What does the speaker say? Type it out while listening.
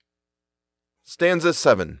Stanza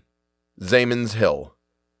 7. Zamon's Hill.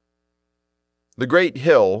 The great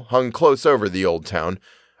hill hung close over the old town,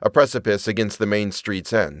 a precipice against the main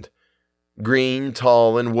street's end. Green,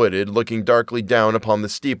 tall, and wooded, looking darkly down upon the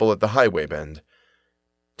steeple at the highway bend.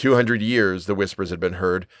 200 years, the whispers had been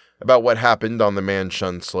heard, about what happened on the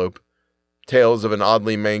man-shunned slope. Tales of an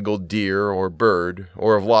oddly mangled deer or bird,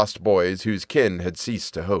 or of lost boys whose kin had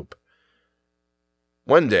ceased to hope.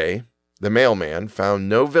 One day, the mailman found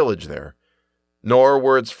no village there, nor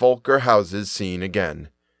were its folk or houses seen again.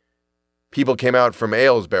 People came out from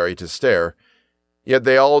Aylesbury to stare, yet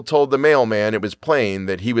they all told the mailman it was plain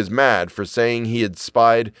that he was mad for saying he had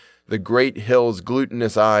spied the great hill's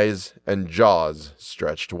glutinous eyes and jaws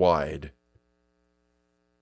stretched wide.